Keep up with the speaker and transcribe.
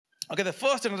Okay, the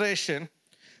first generation,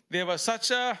 they were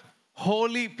such a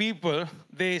holy people.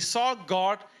 They saw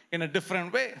God in a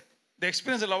different way. They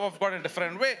experienced the love of God in a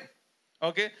different way.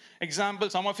 Okay, example,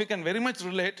 some of you can very much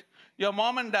relate. Your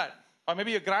mom and dad, or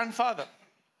maybe your grandfather,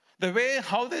 the way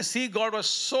how they see God was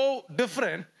so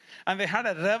different, and they had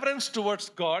a reverence towards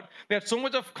God. They had so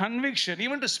much of conviction.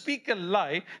 Even to speak a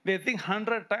lie, they think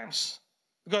 100 times,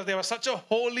 because they were such a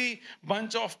holy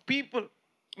bunch of people.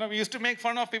 We used to make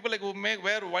fun of people like who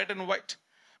wear white and white.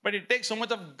 But it takes so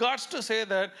much of guts to say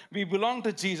that we belong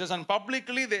to Jesus, and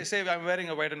publicly they say, I'm wearing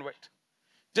a white and white.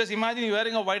 Just imagine you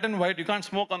wearing a white and white, you can't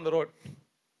smoke on the road.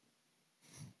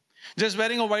 Just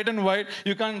wearing a white and white,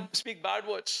 you can't speak bad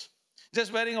words.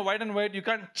 Just wearing a white and white, you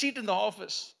can't cheat in the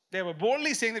office. They were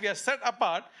boldly saying that we are set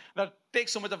apart. That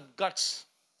takes so much of guts.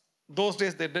 Those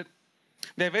days they did.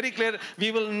 They're very clear,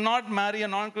 we will not marry a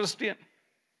non-Christian.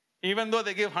 Even though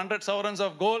they give 100 sovereigns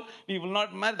of gold, we will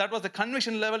not marry. That was the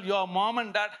conviction level your mom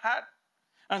and dad had.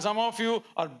 And some of you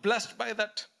are blessed by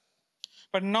that.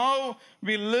 But now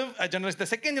we live a generation, the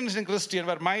second generation Christian,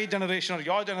 where my generation or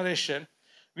your generation,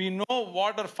 we know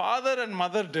what our father and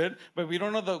mother did, but we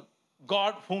don't know the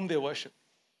God whom they worship.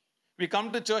 We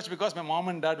come to church because my mom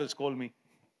and dad will scold me.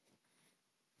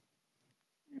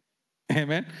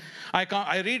 Amen.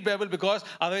 I read Bible because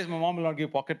otherwise my mom will not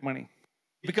give pocket money.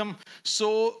 Become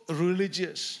so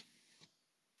religious.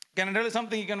 Can I tell you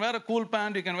something? You can wear a cool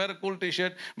pant, you can wear a cool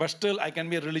t-shirt, but still I can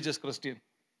be a religious Christian.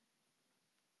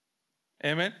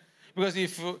 Amen. Because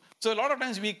so a lot of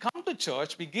times we come to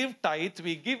church, we give tithe,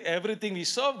 we give everything, we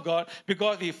serve God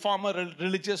because we form a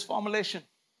religious formulation.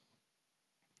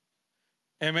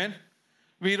 Amen.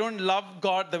 We don't love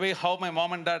God the way how my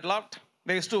mom and dad loved.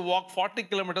 They used to walk 40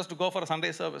 kilometers to go for a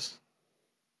Sunday service.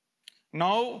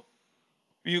 Now,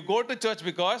 you go to church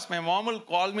because my mom will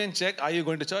call me and check, are you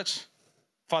going to church?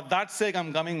 For that sake,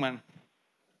 I'm coming, man.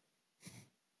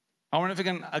 I wonder if you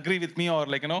can agree with me or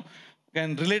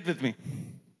can relate with me.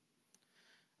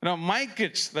 My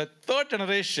kids, the third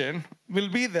generation, will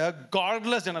be the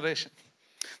godless generation.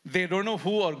 They don't know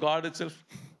who or God itself.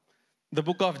 The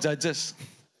book of Judges.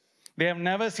 They have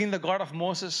never seen the God of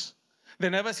Moses. They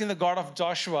never seen the God of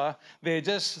Joshua. They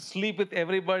just sleep with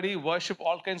everybody, worship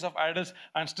all kinds of idols,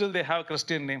 and still they have a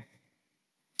Christian name.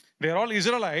 They're all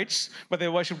Israelites, but they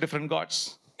worship different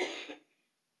gods.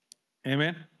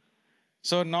 Amen.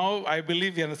 So now I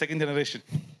believe we are the second generation.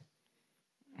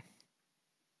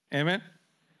 Amen.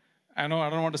 I know I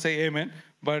don't want to say amen,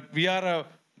 but we are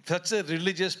such a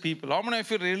religious people. How many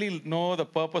of you really know the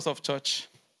purpose of church?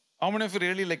 How many of you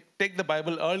really take the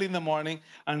Bible early in the morning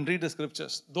and read the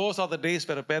scriptures? Those are the days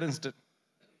where our parents did.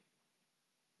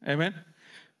 Amen.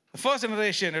 The first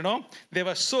generation, they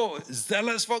were so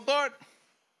zealous for God.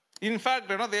 In fact,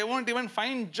 they won't even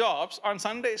find jobs on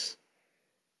Sundays.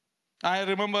 I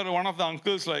remember one of the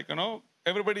uncles,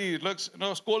 everybody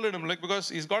scolded him, because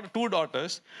he's got 2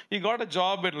 daughters. He got a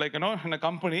job at, in a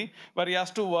company where he has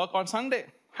to work on Sunday,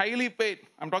 highly paid.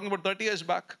 I'm talking about 30 years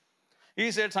back. He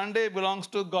said, Sunday belongs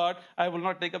to God. I will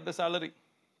not take up the salary.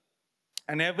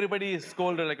 And everybody is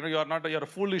scolded, you're a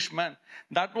foolish man.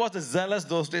 That was the zealous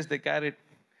those days they carried.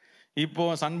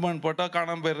 Ipo sunburn pota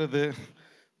kaanam poirudhu.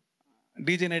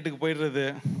 DJ night ku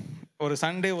poirudhu. Or a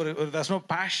Sunday, there's no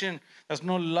passion, there's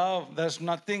no love, there's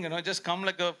nothing, just come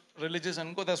like a religious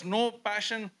and go. There's no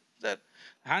passion. That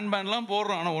handband lam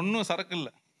podrom ana onnum sarakku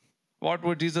illa. What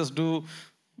would Jesus do?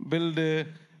 Build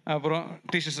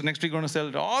t-shirts next week going to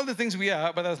sell. All the things we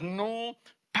have, but there's no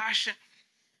passion.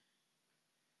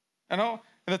 In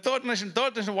the third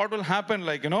generation, what will happen?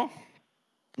 There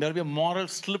will be a moral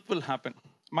slip will happen.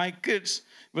 My kids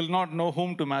will not know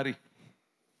whom to marry.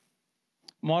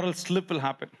 Moral slip will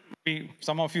happen.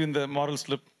 Some of you in the moral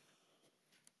slip.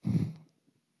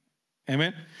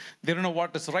 Amen. They don't know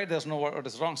what is right, they don't know what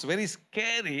is wrong. So very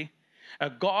scary. A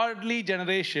godly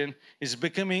generation is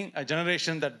becoming a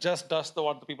generation that just does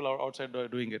what the people outside are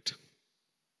doing it.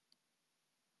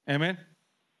 Amen.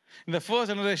 In the first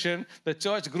generation, the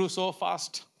church grew so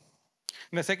fast.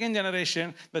 In the second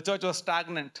generation, the church was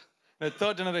stagnant. In the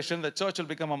third generation, the church will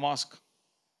become a mosque.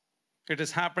 It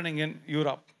is happening in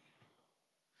Europe.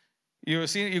 You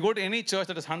go to any church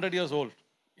that is 100 years old.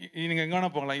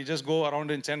 You just go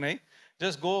around in Chennai.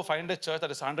 Just go find a church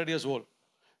that is 100 years old.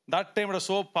 That time it was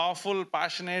so powerful,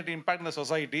 passionate, impact in the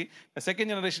society. The second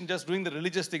generation just doing the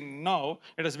religious thing. Now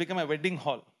it has become a wedding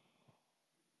hall.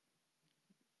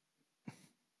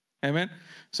 Amen.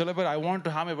 So I want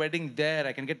to have a wedding there.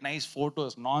 I can get nice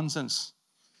photos. Nonsense.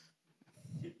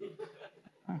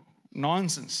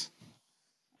 Nonsense.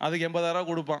 Adhukku 80,000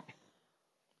 kodupaan.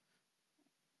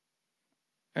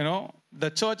 The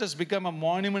church has become a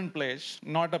monument place,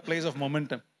 not a place of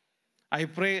momentum. I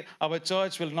pray our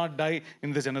church will not die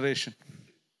in this generation.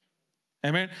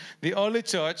 Amen. The early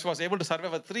church was able to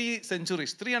survive for 3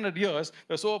 centuries, 300 years.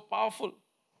 They're so powerful.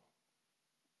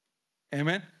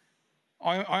 Amen.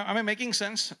 Am I making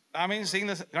sense? I mean, seeing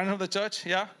the kind of the church?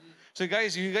 Yeah. So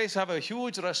guys, you guys have a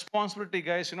huge responsibility,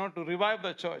 guys, to revive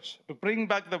the church, to bring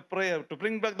back the prayer, to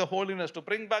bring back the holiness, to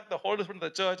bring back the Holy Spirit of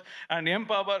the church and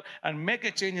empower and make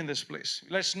a change in this place.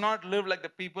 Let's not live like the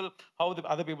people, how the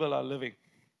other people are living.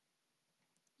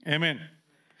 Amen.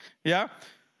 Yeah.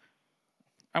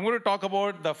 I'm going to talk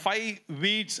about the 5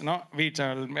 weeds. No, weeds,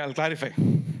 I'll clarify.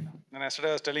 And yesterday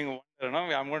I was telling you,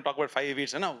 I'm going to talk about 5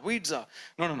 weeds. No, weeds are,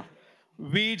 no.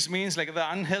 Weeds means like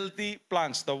the unhealthy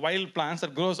plants, the wild plants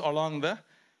that grows along the.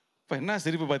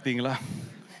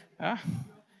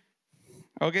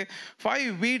 Okay,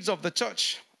 5 weeds of the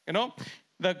church.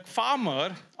 The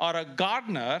farmer or a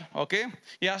gardener, okay,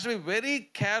 he has to be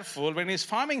very careful when he's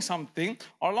farming something.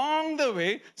 Along the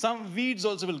way, some weeds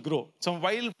also will grow. Some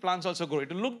wild plants also grow.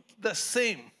 It will look the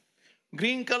same.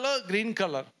 Green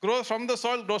color. Grows from the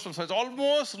soil, grows from the soil. It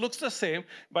almost looks the same,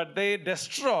 but they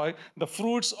destroy the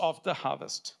fruits of the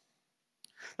harvest.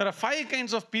 There are 5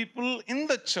 kinds of people in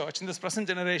the church in this present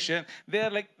generation. They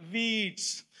are like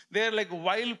weeds. They are like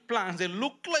wild plants. They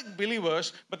look like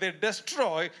believers, but they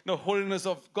destroy the holiness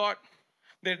of God.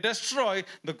 They destroy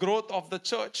the growth of the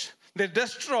church. They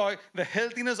destroy the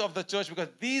healthiness of the church because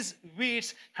these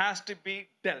weeds has to be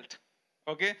dealt.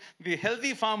 Okay? The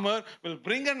healthy farmer will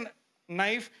bring a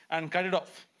knife and cut it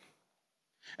off.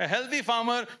 A healthy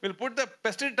farmer will put the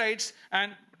pesticides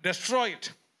and destroy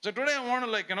it. So today I want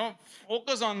to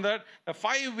focus on that, the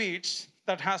 5 weeds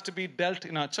that has to be dealt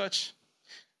in our church.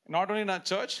 Not only in our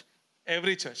church,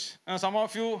 every church. Some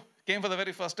of you came for the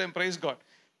very first time, praise God.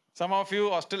 Some of you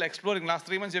are still exploring. Last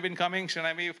 3 months you've been coming, should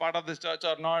I be part of this church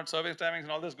or not, service timings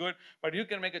and all this good. But you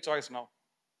can make a choice now.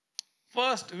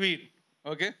 First weed,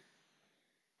 okay?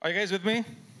 Are you guys with me?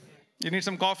 You need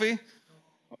some coffee?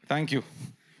 Thank you.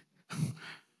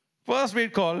 First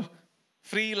weed called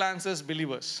freelancers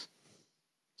believers.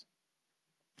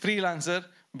 Freelancer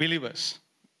believers.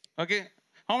 Okay?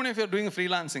 How many of you are doing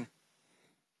freelancing?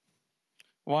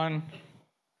 1,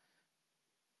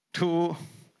 2.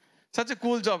 Such a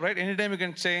cool job, right? Anytime you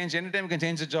can change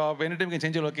the job, anytime you can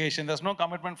change your location. There's no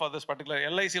commitment for this particular.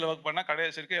 LIC work panna,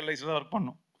 LIC work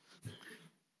pannu.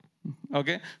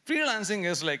 Okay? Freelancing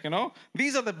is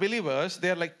these are the believers,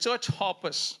 they are like church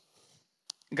hoppers.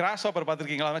 Grasshopper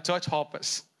பார்த்திருக்கீங்களா? Church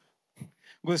hoppers.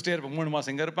 குதிச்சிட்டே இருப்பாங்க. 3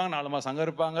 மாசம் இங்கே இருப்பாங்க, 4 மாசம் அங்கே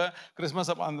இருப்பாங்க. Christmas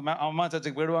அப்போ அந்த அம்மா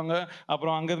சர்ச்சுக்கு போயிடுவாங்க.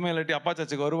 அப்புறம் அங்கேருமே இல்லாட்டி அப்பா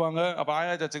சர்ச்சுக்கு வருவாங்க. அப்போ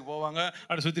ஆயா சர்ச்சுக்கு போவாங்க.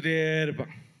 அப்படி சுற்றிட்டே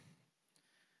இருப்பாங்க.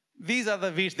 These are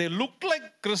the weeds. They look like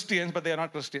Christians, but they are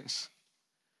not Christians.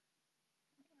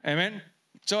 Amen?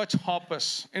 Church hoppers.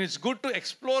 And it's good to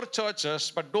explore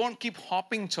churches, but don't keep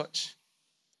hopping church.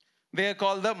 They are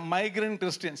called the migrant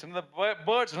Christians. And the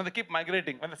birds, they keep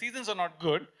migrating. When the seasons are not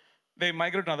good, they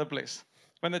migrate to another place.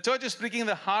 When the church is speaking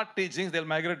the hard teachings,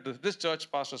 they'll migrate to this church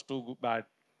pastor is too bad.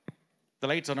 The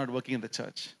lights are not working in the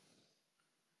church.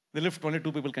 The lift, only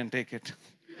 2 people can take it.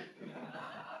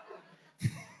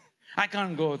 I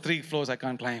can't go 3 floors, I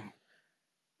can't climb.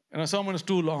 Sermon is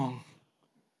too long.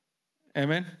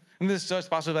 Amen. In this church,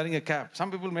 pastor is wearing a cap. Some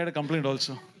people made a complaint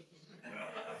also.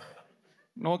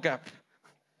 No cap.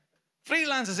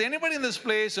 Freelancers, anybody in this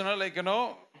place,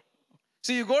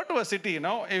 see, you go to a city,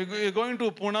 you're going to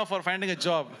Pune for finding a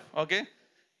job, okay?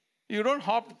 You don't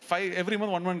hop every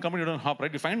month, one company, you don't hop,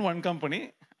 right? You find one company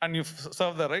and you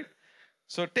serve there, right?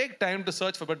 So take time to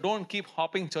search for, but don't keep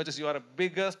hopping churches. You are a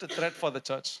biggest threat for the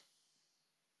church.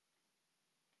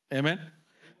 Amen.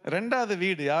 ரெண்டாவது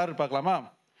வீடு யார் பார்க்கலாமா?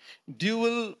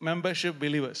 Dual membership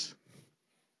believers.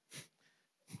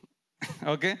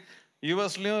 Okay?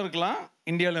 USலயும் இருக்கலாம்,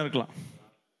 இந்தியாலயும் இருக்கலாம்.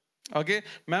 Okay?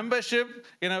 Membership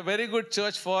in a very good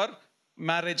church for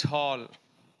marriage hall,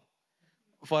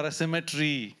 for a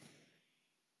cemetery.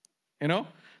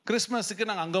 கிறிஸ்மஸுக்கு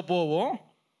நாங்கள் அங்கே போவோம்,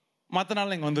 மற்ற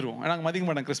நாள் இங்கே வந்துடுவோம். நாங்கள் மதிக்க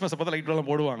மாட்டாங்க. கிறிஸ்மஸை பார்த்தா லைட் எல்லாம்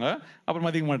போடுவாங்க, அப்புறம்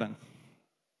மதிக்க மாட்டாங்க.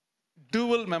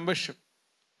 Dual membership.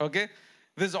 Okay?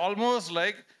 This is almost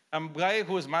like a guy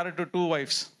who is married to 2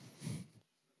 wives.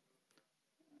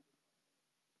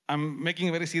 I'm making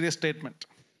a very serious statement.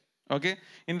 Okay?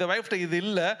 இந்த வைஃப்ட இது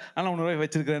இல்லை, ஆனால் உன்னோட வைஃப்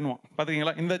வச்சிருக்கிறேன்னு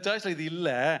பார்த்துக்கீங்களா? இந்த சர்ச்சில் இது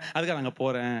இல்லை, அதுக்காக நாங்கள்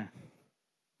போகிறேன்.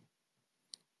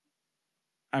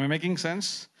 Am I making sense?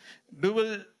 Dual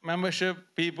membership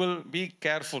people, be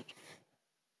careful.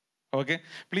 Okay?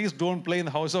 Please don't play in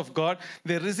the house of God.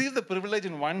 They receive the privilege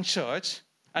in one church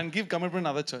and give commitment in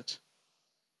another church.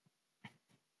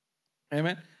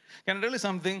 Amen? Can I tell you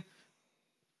something?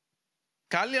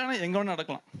 கல்யாணம் எங்க வேணா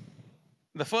நடக்கலாம்.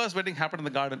 The first wedding happened in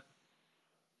the garden.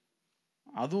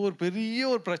 அது ஒரு பெரிய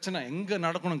ஒரு பிரச்சனை. எங்கே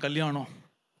நடக்கணும் கல்யாணம்?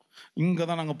 இங்கே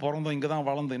தான் நாங்கள் பிறந்தோம், இங்கே தான்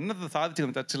வளர்ந்தோம். என்னத்தை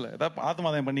சாதிச்சுக்கணும் சர்ச்சில்? ஏதாவது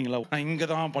ஆத்மாதாயம் பண்ணீங்களா? நான் இங்கே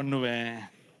தான் பண்ணுவேன்.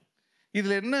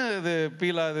 இதில் என்ன இது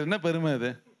பீலா? இது என்ன பெருமை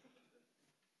இது?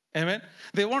 ஆமென்.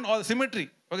 They want all symmetry.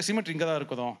 Okay, symmetry இங்கே தான்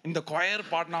இருக்குதோ, இந்த கொயர்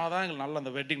பாட்னா தான் எங்களுக்கு நல்ல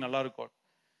அந்த வெட்டிங் நல்லா இருக்கும்.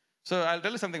 So I'll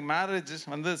tell you something. Marriage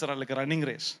வந்து sir like a running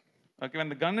race. Okay, when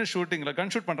the gun is shooting,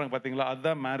 gun shoot பண்றாங்க பாத்தீங்களா,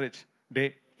 அதுதான் marriage day.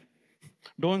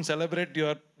 Don't celebrate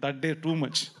that day too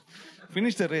much.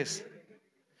 Finish the race.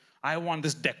 I want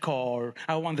this decor,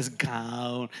 I want this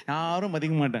gown. யாரும்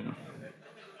மதிக்க மாட்டாங்க,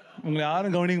 உங்களை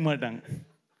யாரும் கவனிக்க மாட்டாங்க.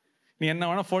 நீ என்ன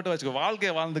வேணா போட்டோ வச்சுக்கோ,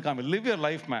 வாழ்க்கையை வாழ்ந்துக்காம live your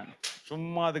life man.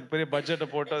 சும்மா அதுக்கு பெரிய பட்ஜெட்டை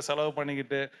போட்டு செலவு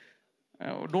பண்ணிக்கிட்டு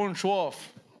don't show off.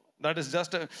 That is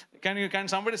just can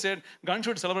somebody say gun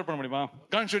shoot celebrate பண்ண முடியுமா?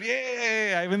 Gun shoot,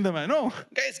 yay, I win the man. No,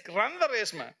 guys, run the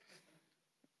race man.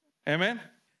 Amen.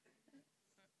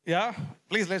 Yeah,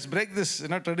 please let's break this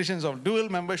traditions of dual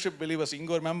membership believers.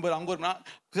 இங்க ஒரு member, அங்க ஒரு,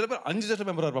 சில பேர் 5 search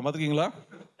மெம்பரா இருப்பான் பாத்துக்கீங்களா?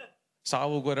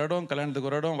 சாவுக்கு ஒரு இடம், கல்யாணத்துக்கு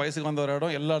ஒரு இடம், வயசுக்கு வந்த ஒரு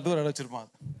இடம், எல்லாத்துக்கும் ஒரு இடம்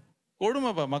வச்சிருப்பான்.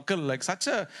 கொடுமைப்பா மக்கள். லைக்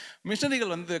சச்ச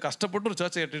மிஷனரிகள் வந்து கஷ்டப்பட்டு ஒரு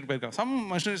சர்ச்சை எடுத்துட்டு போயிருக்காங்க. Some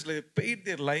missionaries like paid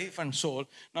their life and soul.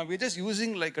 Now we're just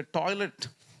using like a toilet.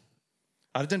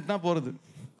 அர்ஜென்ட்னா போகிறது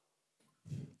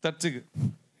சர்ச்சுக்கு.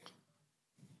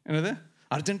 என்னது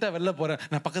அர்ஜென்ட்டா வெளில போகிறேன்,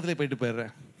 நான் பக்கத்துலேயே போயிட்டு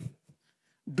போயிடுறேன்.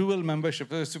 Dual membership.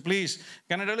 So please,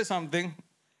 can I tell you something?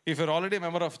 If you're already a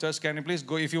member of church, can you please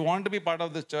go? If you want to be part of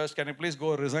this church, can you please go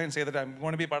resign, say that I'm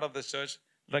going to be part of this church,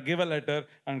 give a letter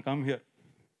and come here.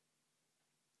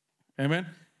 Amen.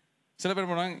 சில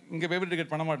பேர் போனாங்க, இங்கே baby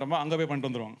ticket பண்ண மாட்டோமா, அங்கே போய் பண்ணிட்டு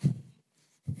வந்துடுவாங்க.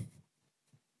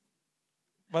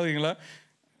 பார்த்தீங்களா?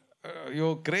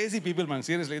 You're crazy people, man.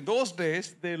 Seriously. In those days,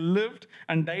 they lived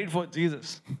and died for Jesus.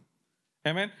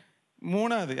 Amen.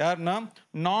 மூணாவது யாருன்னா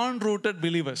non-rooted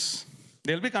believers.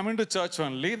 They'll be coming to church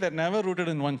only. They're never rooted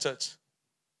in one church.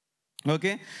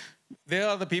 Okay? They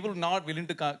are the people not willing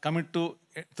to commit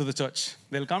to the church.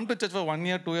 They'll come to church for 1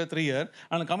 year, 2 year, 3 year,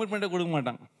 and commitment கொடுக்க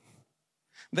மாட்டாங்க.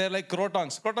 They're like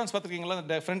crotons. Crotons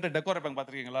பார்த்துருக்கீங்களா? Front decor வைப்பாங்க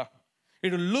பார்த்துருக்கீங்களா?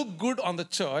 It will look good on the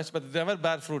church, but they never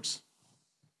bear fruits.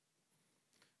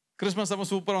 Christmas அப்போ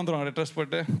சூப்பராக வந்துடுவாங்க, dress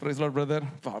போட்டு, price Lord brother,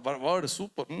 word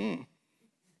super.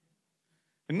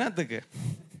 என்னத்துக்கு?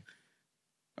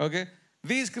 Okay,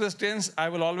 these Christians I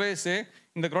will always say,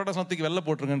 இந்த குரோட்டஸ் தூக்கி வெளில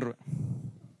போட்டுருங்கன்றேன்.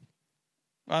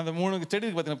 அந்த 3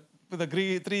 செடிக்கு பார்த்தீங்கன்னா இந்த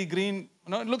 3 green,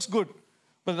 it looks good,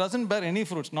 but it doesn't bear any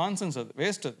fruits. Nonsense, அது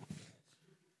waste அது.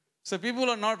 So people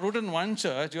are not rooted in one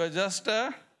church. You are just a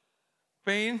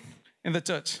pain in the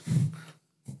church.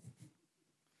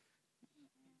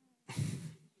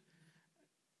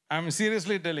 I'm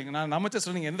seriously telling. நான் நம்ம search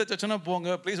சொல்லுங்க, எந்த சர்ச்னா போங்க,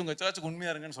 please உங்கள் சர்ச்சுக்கு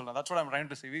உண்மையாக இருங்கன்னு சொல்லலாம். That's what I'm trying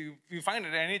to say. We find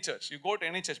it in any church. You go to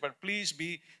any church, but please be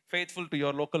faithful to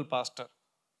your local pastor.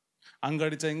 அங்கே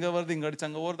அடிச்சா இங்கே வருது, இங்கே அடிச்சா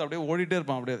அங்கே வருது, அப்படியே ஓடிட்டே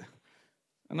இருப்பான் அப்படியே.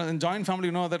 In joint family,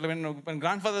 you know that when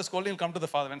grandfather is calling, come to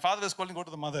the father. When father is calling, go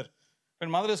to the mother. When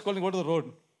mother is calling, go to the road.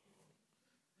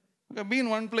 Okay, be in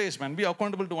one place, man. Be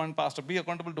accountable to one pastor. Be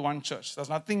accountable to one church.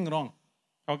 There's nothing wrong.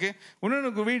 Okay?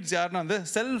 Unnu weeds yaarna the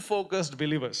self-focused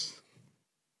believers.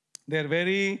 They're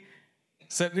very,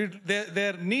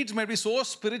 their needs might be so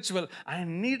spiritual. I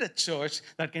need a church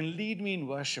that can lead me in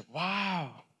worship. Wow.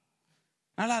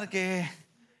 Nalla iruke.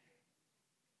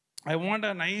 I want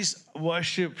a nice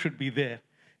worship should be there.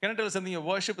 Can I tell you something? Your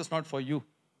worship is not for you.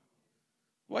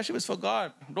 Worship is for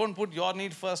God. Don't put your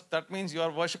need first. That means you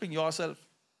are worshiping yourself.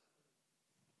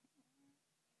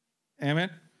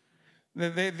 Amen.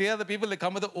 They are the people that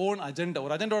come with their own agenda.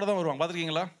 ஒரு அஜெண்டாவோட தான் வருவாங்க.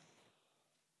 பார்த்துருக்கீங்களா?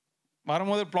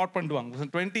 வரும்போது plot பண்ணுவாங்க.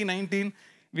 2019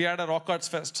 we had a rock arts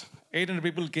fest. 800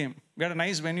 people came. We had a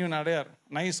nice venue in Adayar.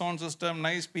 Nice sound system,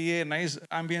 nice PA, nice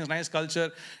ambience, nice culture.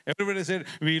 Everybody said,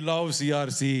 we love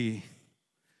CRC.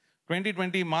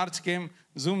 2020 March came,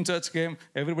 Zoom church came,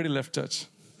 everybody left church.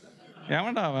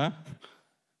 ஏமாண்டா அவன்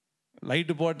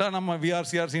light போட்டால் நம்ம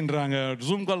விஆர்சிஆர்சின்றாங்க,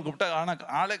 zoom கால் கூப்பிட்டா.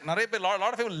 ஆனால் நிறைய பேர்,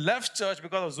 lot of people left church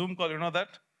because of Zoom call. You know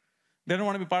that? They don't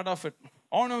want to be part of it.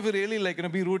 I don't know if you really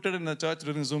be rooted in the church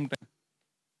during Zoom time.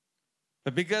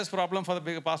 The biggest problem for the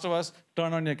big pastor was,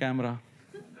 turn on your camera.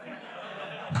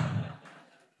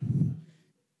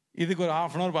 இதுக்கு ஒரு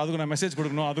half an hour அதுக்கு நான் message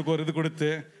கொடுக்கணும், அதுக்கு ஒரு இது கொடுத்து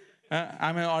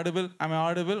am I audible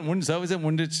சர்வீஸே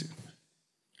முடிஞ்சிச்சு.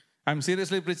 I'm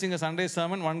seriously preaching a Sunday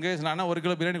sermon. One guy is, நானா 1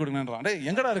 கிலோ பிரியாணி கொடுக்கணுன்றான். டேய்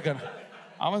எங்கடா இருக்க?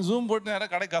 அவன் ஜூம் போட்டு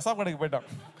நேரம் கடை கசாப் கடைக்கு போயிட்டான்.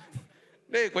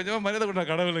 டேய் கொஞ்சமாக மரியாதை கொடுத்தா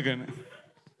கடவுளுக்குன்னு.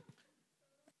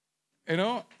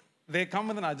 They come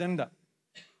with an agenda.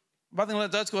 பார்த்தீங்களா,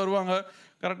 சர்ச்சுக்கு வருவாங்க,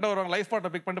 கரெக்டாக வருவாங்க, லைஃப் பார்ட்டை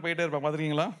பிக் பண்ணிட்டு போயிட்டே இருப்பாங்க.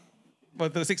 பார்த்துருக்கீங்களா?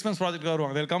 இப்போ 6 months ப்ராஜெக்ட்டுக்கு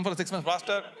வருவாங்க. They'll come for 6 months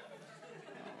pastor,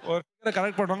 ஒரு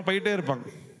கரெக்ட் பண்ணுவாங்க, போயிட்டே இருப்பாங்க.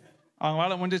 அவங்க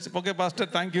வேலை முடிஞ்சிச்சு. Okay pastor,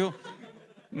 thank you,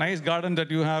 nice garden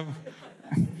that you have.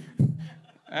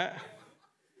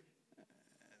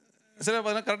 சில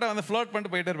கரெக்டாக வந்து ஃப்ளோட்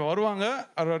பண்ணிட்டு போயிட்டே இருப்பேன். வருவாங்க,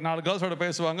 ஒரு 4 கேர்ள்ஸோட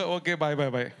பேசுவாங்க, okay bye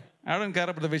bye bye. I don't care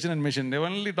about the vision and mission. They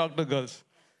only talk to girls.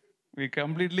 We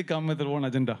completely come with our own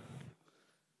agenda.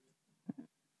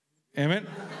 Amen.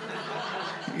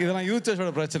 இதெல்லாம் யூத்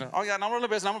சர்ச்சோட பிரச்சனை. அவங்க நம்மளோட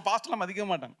பேச நம்ம பாஸ்டர்லாம் மதிக்க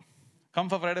மாட்டாங்க. கம்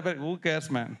ஃபார் ஃப்ரைடே பேர், ஹூ கேர்ஸ்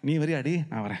மேன், நீ வரியாடி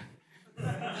நான் வரேன்.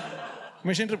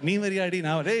 மிஷன் ட்ரிப் நீ வரியாடி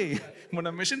நான் வரேன்.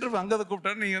 முன்ன மிஷன் ட்ரிப் அங்கே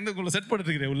கூப்பிட்டா நீ வந்து உங்களை செட்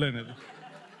பண்ணிட்டு உள்ள என்னது.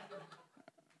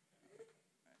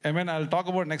 Amen. I'll talk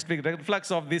about next week red flags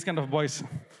of these kind of boys.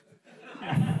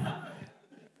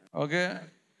 Okay.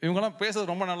 இவங்கெல்லாம்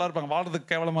பேசுறது ரொம்ப நல்லா இருப்பாங்க, வாழ்றதுக்கு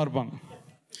கேவலமாக இருப்பாங்க.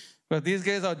 But these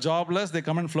guys are jobless, they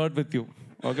come and flirt with you.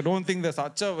 Okay, don't think they're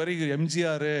such a very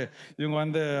MGR. இவங்க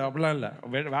வந்து அப்படிலாம் இல்லை,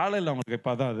 வேலை இல்லை அவங்களுக்கு.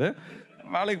 இப்போ அதான் அது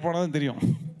வேலைக்கு போனதும் தெரியும்.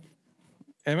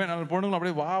 Amen. அந்த பொண்ணுங்களும்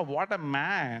அப்படியே வா what a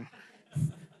man.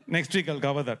 Next week I'll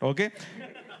cover that. Okay.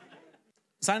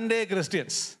 Sunday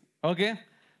Christians. Okay.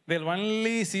 They'll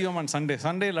only see you on Sunday.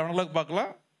 Sunday 11 o'clock பார்க்கலாம்,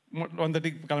 1:30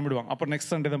 கிளம்பிடுவாங்க. அப்புறம்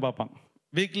நெக்ஸ்ட் சண்டே தான் பார்ப்பாங்க.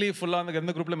 வீக்லி ஃபுல்லாக அந்த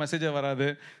எந்த குரூப்பில் மெசேஜே வராது,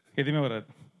 எதுவுமே வராது.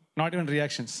 Not even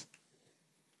reactions.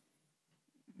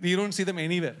 You don't see them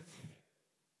anywhere.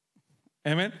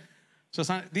 Amen. So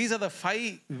these are the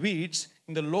 5 weeds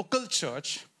in the local church.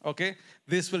 Okay,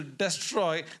 this will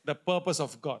destroy the purpose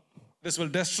of God. This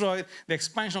will destroy the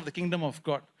expansion of the kingdom of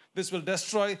God. This will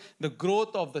destroy the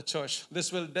growth of the church. This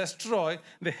will destroy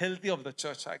the healthy of the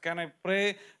church. Can I pray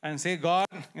and say, God,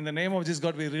 in the name of Jesus,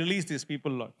 God, we release these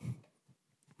people, Lord.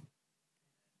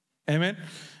 Amen.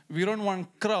 We don't want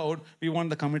crowd, we want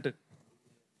the committed.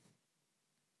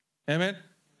 Amen.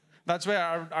 That's why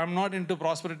I'm not into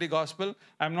prosperity gospel.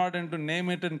 I'm not into name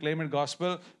it and claim it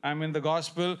gospel. I'm in the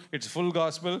gospel. It's full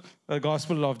gospel, the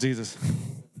gospel of Jesus.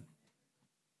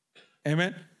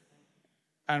 Amen.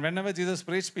 And whenever Jesus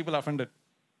preached, people are offended.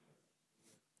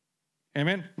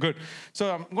 Amen. Good. So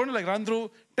I'm going to run through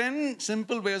 10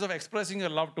 simple ways of expressing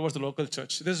your love towards the local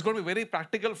church. This is going to be very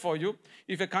practical for you.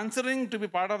 If you're considering to be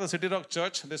part of the City Rock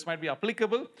Church, this might be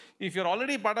applicable. If you're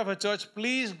already part of a church,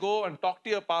 please go and talk to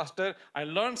your pastor. I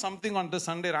learned something on this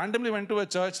Sunday, randomly went to a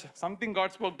church, something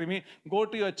God spoke to me. Go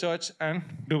to your church and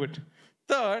do it.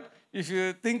 Third, if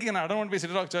you're thinking, I don't want to be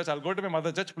City Rock Church, I'll go to my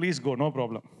mother church, please go, no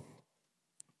problem.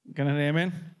 Can I say amen?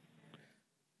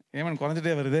 Amen.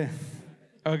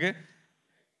 Okay.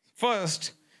 First,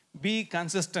 be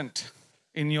consistent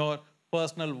in your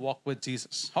personal walk with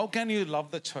Jesus. How can you love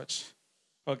the church?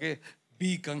 Okay.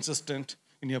 Be consistent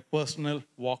in your personal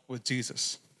walk with Jesus.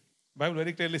 Bible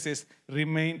very clearly says,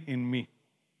 remain in me.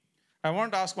 I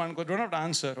want to ask one question. Don't have to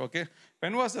answer. Okay.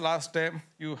 When was the last time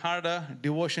you had a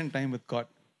devotion time with God?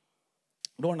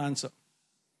 Don't answer.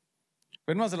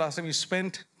 When was the last time you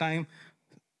spent time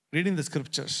reading the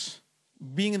scriptures,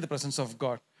 being in the presence of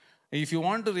God? If you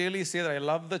want to really say that I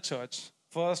love the church,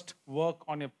 first work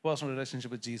on your personal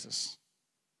relationship with Jesus.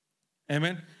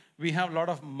 Amen. We have a lot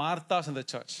of Marthas in the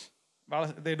church.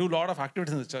 They do a lot of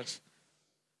activities in the church.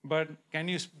 But can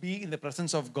you be in the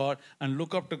presence of God and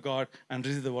look up to God and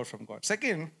receive the word from God?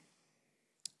 Second,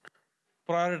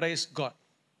 prioritize God.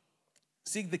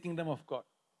 Seek the kingdom of God.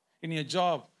 In your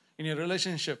job, in your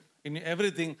relationship, in your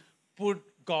everything, put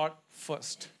God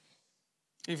first.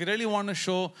 If you really want to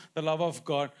show the love of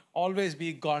God, always be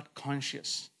God conscious.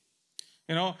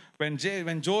 You know,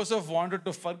 when Joseph wanted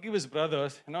to forgive his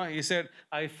brothers, he said,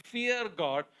 I fear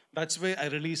God, that's why I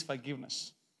release forgiveness.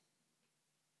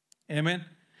 Amen.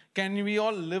 Can we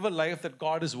all live a life that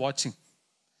God is watching?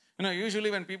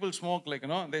 Usually when people smoke,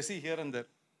 they see here and there.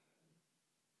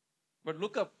 But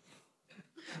look up.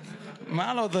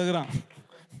 மேலே தகுறான்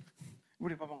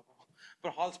இப்படி பார்ப்பாங்க.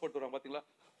 அப்புறம் halls போட்டு வராங்க பார்த்தீங்களா,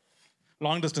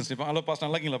 long distance நிற்பான். Hello pastor,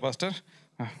 நல்லா இருக்கீங்களா pastor?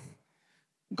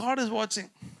 God is watching.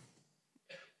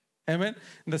 Amen.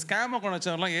 இந்த ஸ்கேம் அக்கௌண்ட்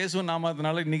வச்சவங்கலாம் இயேசு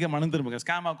நாமத்தினால இன்னைக்கு மனம் திரும்புங்க.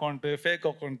 Scam account, fake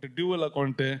account, dual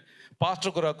account,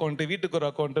 பாஸ்டருக்கு ஒரு அக்கௌண்ட், வீட்டுக்கு ஒரு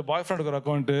அக்கௌண்ட், பாய் ஃப்ரெண்டுக்கு ஒரு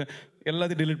அக்கௌண்ட்,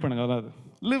 எல்லாத்தையும் delete பண்ணுங்க. அதாவது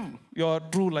live your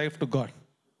true life to God.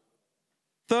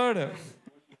 Third,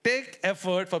 take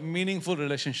effort for meaningful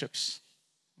relationships.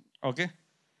 Okay?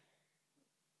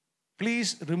 Please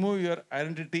remove your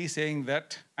identity saying that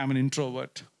I'm an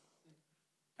introvert,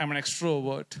 I'm an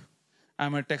extrovert,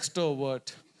 I'm a textrovert,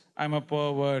 I'm a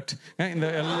pervert.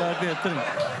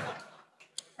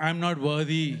 I'm not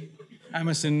worthy, I'm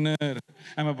a sinner,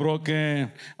 I'm a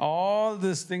broken. All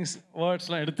these things, words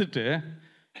la edutittu,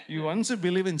 you once you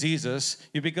believe in Jesus,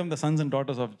 you become the sons and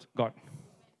daughters of God.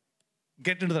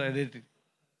 Get into the identity.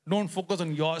 Don't focus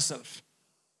on yourself.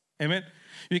 Amen.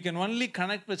 You can only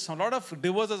connect with some. A lot of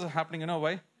divorces are happening. You know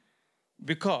why?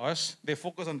 Because they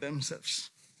focus on themselves.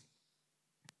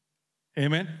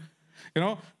 Amen.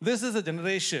 This is a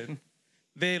generation,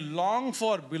 they long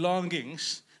for belongings,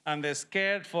 and they're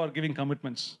scared for giving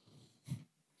commitments.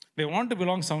 They want to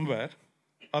belong somewhere.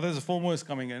 Others, FOMO is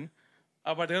coming in,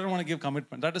 but they don't want to give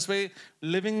commitment. That is why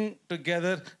living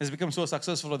together has become so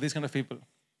successful for these kind of people.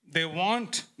 They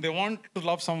want to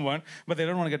love someone, but they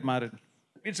don't want to get married.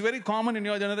 It's very common in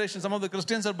your generation. Some of the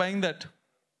Christians are buying that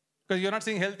because you're not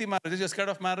seeing healthy marriages. You're scared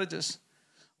of marriages.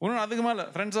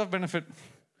 Friends of benefit.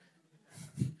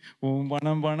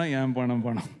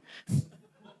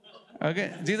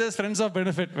 Okay, Jesus, friends of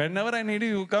benefit. Whenever I need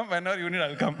you, you come. Whenever you need,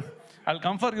 I'll come. I'll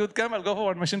come for youth camp. I'll go for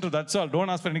one mission trip. That's all. Don't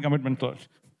ask for any commitment, Lord.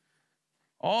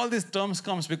 All these terms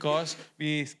comes because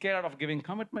we scared of giving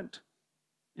commitment.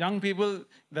 Young people,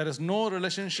 there is no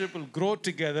relationship will grow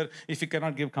together if you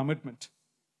cannot give commitment.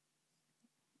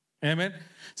 Amen.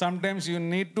 Sometimes you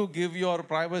need to give your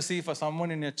privacy for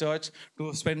someone in your church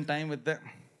to spend time with them.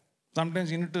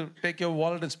 Sometimes you need to take your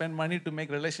wallet and spend money to make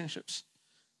relationships.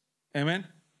 Amen.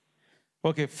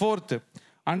 Okay, fourth,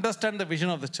 understand the vision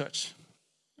of the church.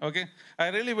 Okay, I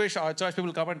really wish our church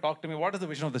people come and talk to me. What is the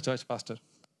vision of the church, Pastor?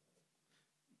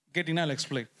 Okay, Tina, I'll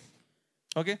explain.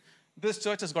 Okay, this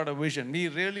church has got a vision. We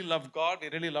really love God. We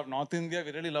really love North India.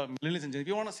 We really love millennials and If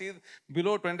you want to see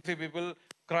below 25 people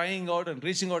crying out and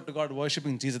reaching out to God,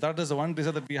 worshiping Jesus, that is the one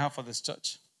reason that we have for this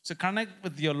church. So connect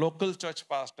with your local church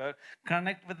pastor.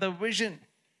 Connect with the vision.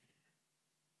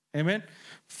 Amen.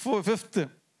 Fifth,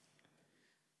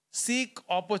 seek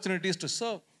opportunities to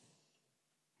serve.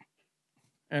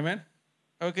 Amen.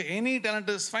 Okay, any talent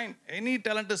is fine. Any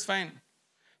talent is fine.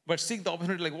 But seek the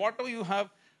opportunity. Like whatever you have,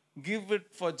 give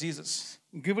it for Jesus.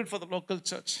 Give it for the local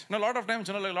church. Now, a lot of times,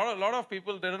 like a lot of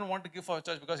people, they don't want to give for a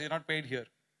church because you're not paid here.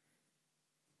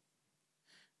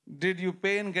 Did you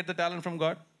pay and get the talent from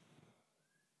God?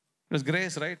 It was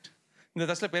grace, right?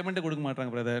 That's like payment,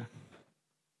 brother.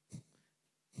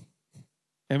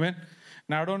 Amen.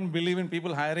 Now, I don't believe in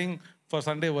people hiring for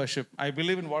Sunday worship. I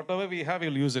believe in whatever we have,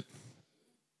 we'll use it.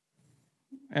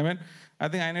 Amen. I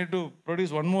think I need to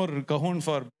produce one more cajon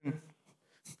for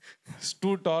it's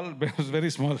too tall, but it's very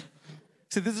small.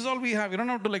 See, this is all we have. You don't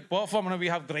have to like perform. We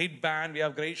have great band, we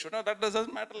have great show. No, that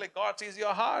doesn't matter. Like God sees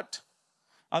your heart.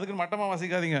 அதுக்கு மட்டமா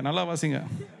வாசிக்காதீங்க, நல்லா வாசிங்க.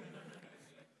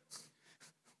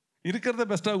 இருக்கிறத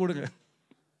பெஸ்டா கொடுங்க.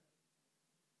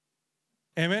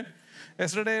 Amen.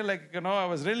 Yesterday, I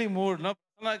was really moved.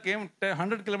 I came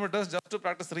 100 kilometers just to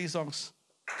practice 3 songs.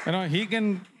 He can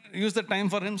use the time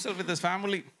for himself with his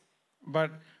family, but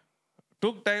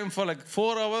took time for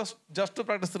 4 hours just to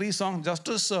practice 3 songs, just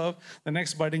to serve the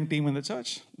next budding team in the church.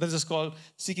 This is called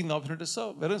seeking the opportunity to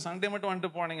serve. Whereas Sunday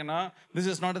this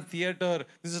is not a theater,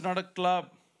 this is not a club.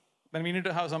 Then we need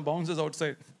to have some bounces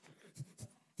outside.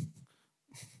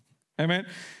 Amen.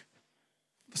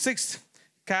 6th,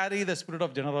 carry the spirit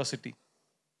of generosity.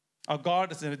 Our God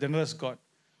is a generous God.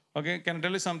 Okay, can I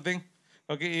tell you something?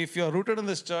 Okay, if you are rooted in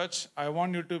this church, I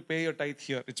want you to pay your tithe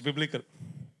here. It's biblical.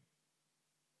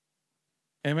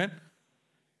 Amen.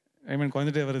 Amen.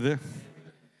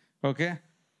 Okay.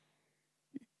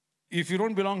 If you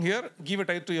don't belong here, give a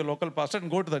tithe to your local pastor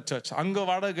and go to that church.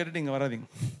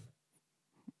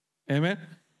 Amen.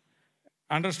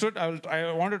 Understood? I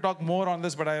want to talk more on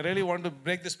this, but I really want to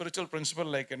break the spiritual principle.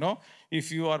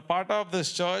 If you are part of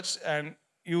this church and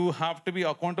you have to be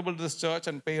accountable to this church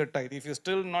and pay your tithe. If you're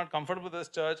still not comfortable with this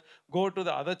church, go to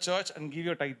the other church and give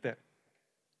your tithe there.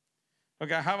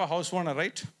 Okay, I have a house owner,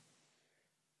 right?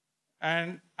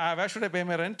 And where should I pay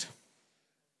my rent?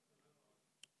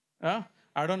 I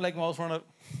don't like my house owner.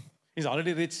 He's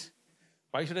already rich.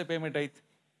 Why should I pay my tithe?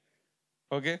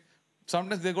 Okay.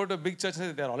 Sometimes they go to a big church and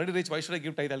say, they're already rich. Why should I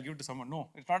give tithe? I'll give to someone. No,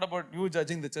 it's not about you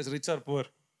judging the church, rich or poor.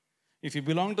 If you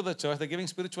belong to the church, they're giving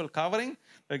spiritual covering,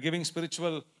 they're giving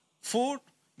spiritual food,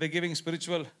 they're giving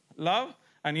spiritual love,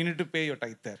 and you need to pay your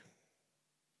tithe there.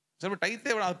 So, tithe,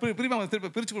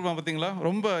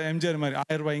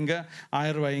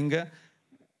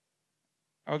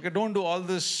 okay, don't do all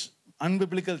this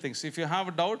unbiblical things. If you have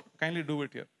a doubt, kindly do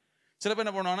it here.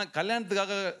 Selfishness.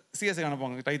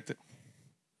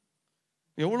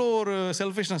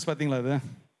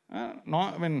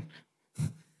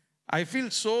 I feel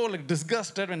so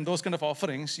disgusted when those kind of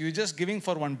offerings, you're just giving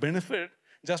for one benefit,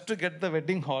 just to get the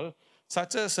wedding hall.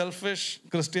 Such a selfish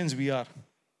Christians we are.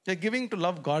 You're giving to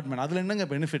love God, man. That's a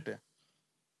benefit.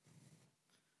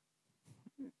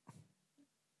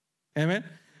 Amen.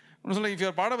 If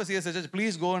you're part of a CSA church,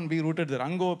 please go and be rooted there.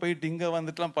 I'm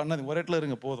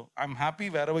happy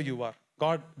wherever you are.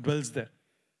 God dwells there.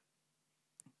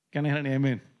 Can I hear an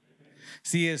amen?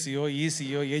 CSEO,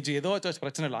 ECO, AG, ஏதோ search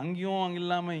பிரச்சனை இல்லை. அங்கேயும் அங்கே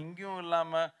இல்லாமல் இங்கேயும்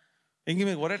இல்லாமல்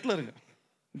எங்கேயுமே ஒரு இடத்துல இருங்க.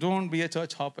 Don't be a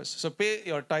church hopper. So pay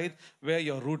your tithe where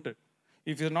you're rooted.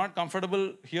 If you're not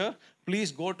comfortable here,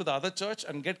 please go to the other church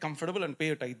and get comfortable and pay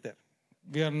your tithe there.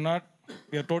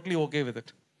 We are totally okay with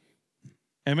it.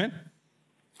 Amen.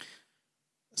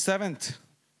 Seventh,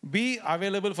 be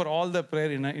available for all the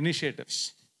prayer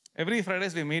initiatives. Every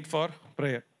Fridays we meet for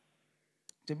prayer.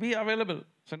 To be available.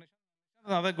 So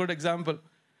another good example.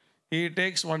 He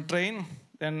takes one train,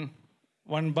 then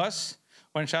one bus,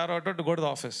 one share auto to go to the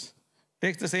office.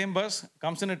 Takes the same bus,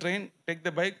 comes in a train, take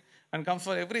the bike, and comes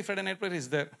for every Friday night prayer. He's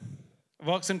there.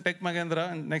 Works in Tech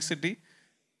Mahindra in next city,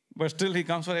 but still he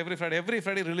comes for every Friday. Every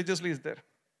Friday religiously is there.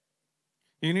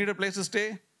 You need a place to stay,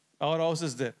 our house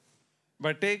is there.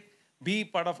 But be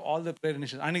part of all the prayer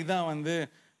initiatives. அன்றைக்கி தான் வந்து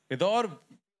ஏதோ ஒரு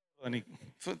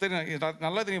தெரியும்,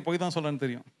 நல்லா தெரியும், பொய் தான் சொல்கிறேன்னு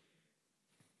தெரியும்.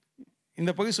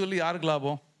 இந்த பொய் சொல்லி யாருக்கு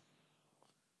லாபம்?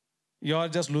 You are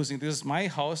just losing. This is my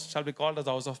house, shall be called as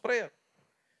the house of prayer.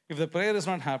 If the prayer is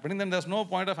not happening, then there's no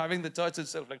point of having the church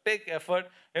itself. Like, take effort.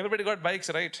 Everybody got bikes,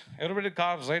 right? Everybody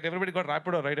cars, right? Everybody got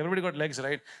Rapido, right? Everybody got legs,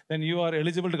 right? Then you are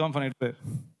eligible to come for night prayer.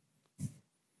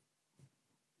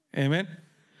 Amen.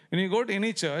 When you go to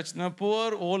any church, the poor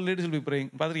old ladies will be praying.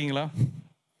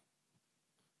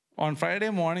 On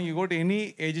Friday morning, you go to any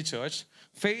aged church,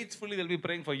 faithfully they'll be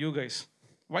praying for you guys.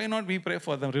 Why not we pray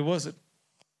for them? Reverse it.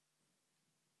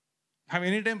 Have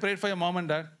any time prayed for your mom and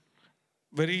dad?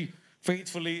 Very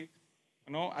faithfully,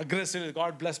 aggressively.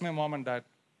 God bless my mom and dad.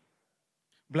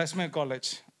 Bless my college.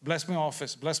 Bless my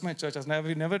office. Bless my church.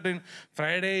 We never done.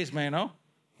 Friday is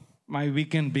my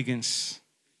weekend begins.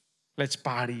 Let's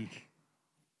party.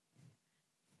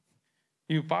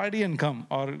 You party and come,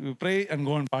 or you pray and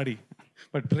go and party.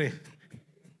 But pray.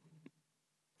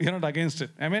 You're not against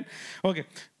it. Amen? Okay.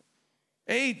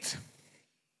 8th.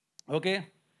 Okay.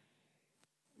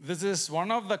 This is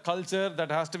one of the culture that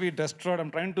has to be destroyed.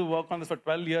 I'm trying to work on this for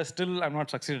 12 years. Still, I'm not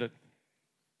succeeded.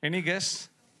 Any guess?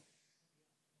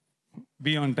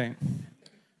 Be on time.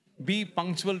 Be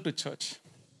punctual to church.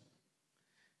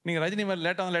 நீங்கள் ரஜினி மாதிரி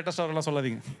latest அவர்லாம்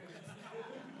சொல்லாதீங்க.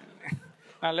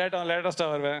 நான் லேட்டஸ்ட்டாக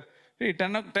வருவேன்.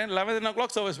 11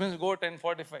 o'clock service means go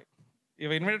 10:45. If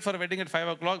you're invited for a wedding at 5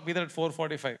 o'clock, be there at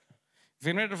 4:45. If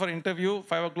you're invited for an interview,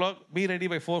 5 o'clock, be ready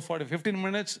by 4:40. 15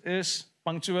 minutes is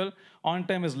punctual, on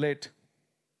time is late.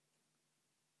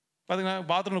 பார்த்தீங்கன்னா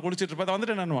பாத்ரூமில் குளிச்சுட்டு இருப்பா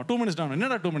வந்துட்டு என்ன 2 minutes தான்.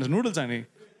 என்னடா 2 minutes? நூடுல்ஸா நீ?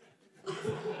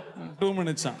 2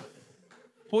 minutes தான்.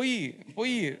 பொய்.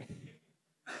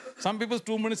 Some people's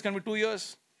 2 minutes can be 2 years.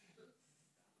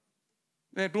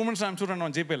 2 minutes I'm sure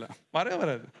நான் ஜிபேல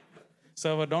வராது.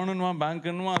 Server down bank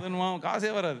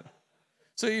காசே வராது.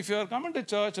 So if you are coming to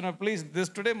church, please,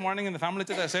 today morning in the family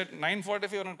church, I said,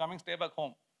 9:45, you're not coming, stay back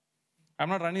home. I'm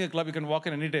not running a club, you can walk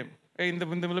in any time. Hey, in the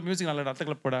music,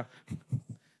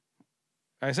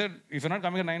 I said, if you're not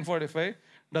coming at 9:45,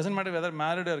 doesn't matter whether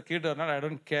married or kid or not, I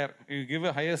don't care. You give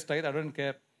a highest tithe, I don't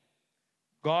care.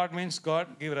 God means God,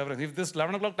 give reverence. If this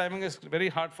 11 o'clock timing is very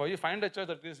hard for you, find a church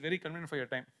that is very convenient for your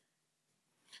time.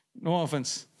 No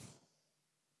offense.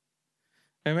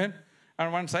 Amen. And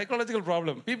one psychological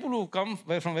problem. People who come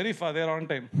from very far, they are on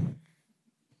time.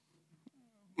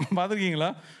 பார்த்துருக்கீங்களா?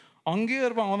 அங்கேயே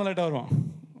இருப்பான், அவன் லேட்டாக வருவான்.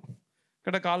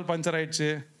 கேட்டால் கால் puncture ஆயிடுச்சு,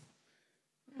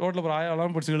 ரோட்டில் ஒரு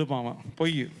ஆயாவெல்லாம் பிடிச்சி இழுப்பான். அவன்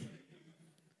பொய்.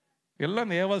 எல்லாம்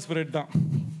இந்த ஏவல் ஸ்பிரிட் தான்.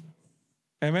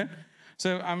 Amen.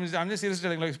 So I'm just seriously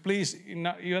telling, like, please,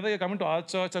 whether you're coming to our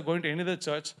church or going to any other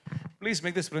church, please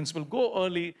make this principle. Go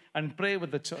early and pray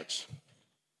with the church.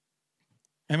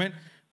 Amen.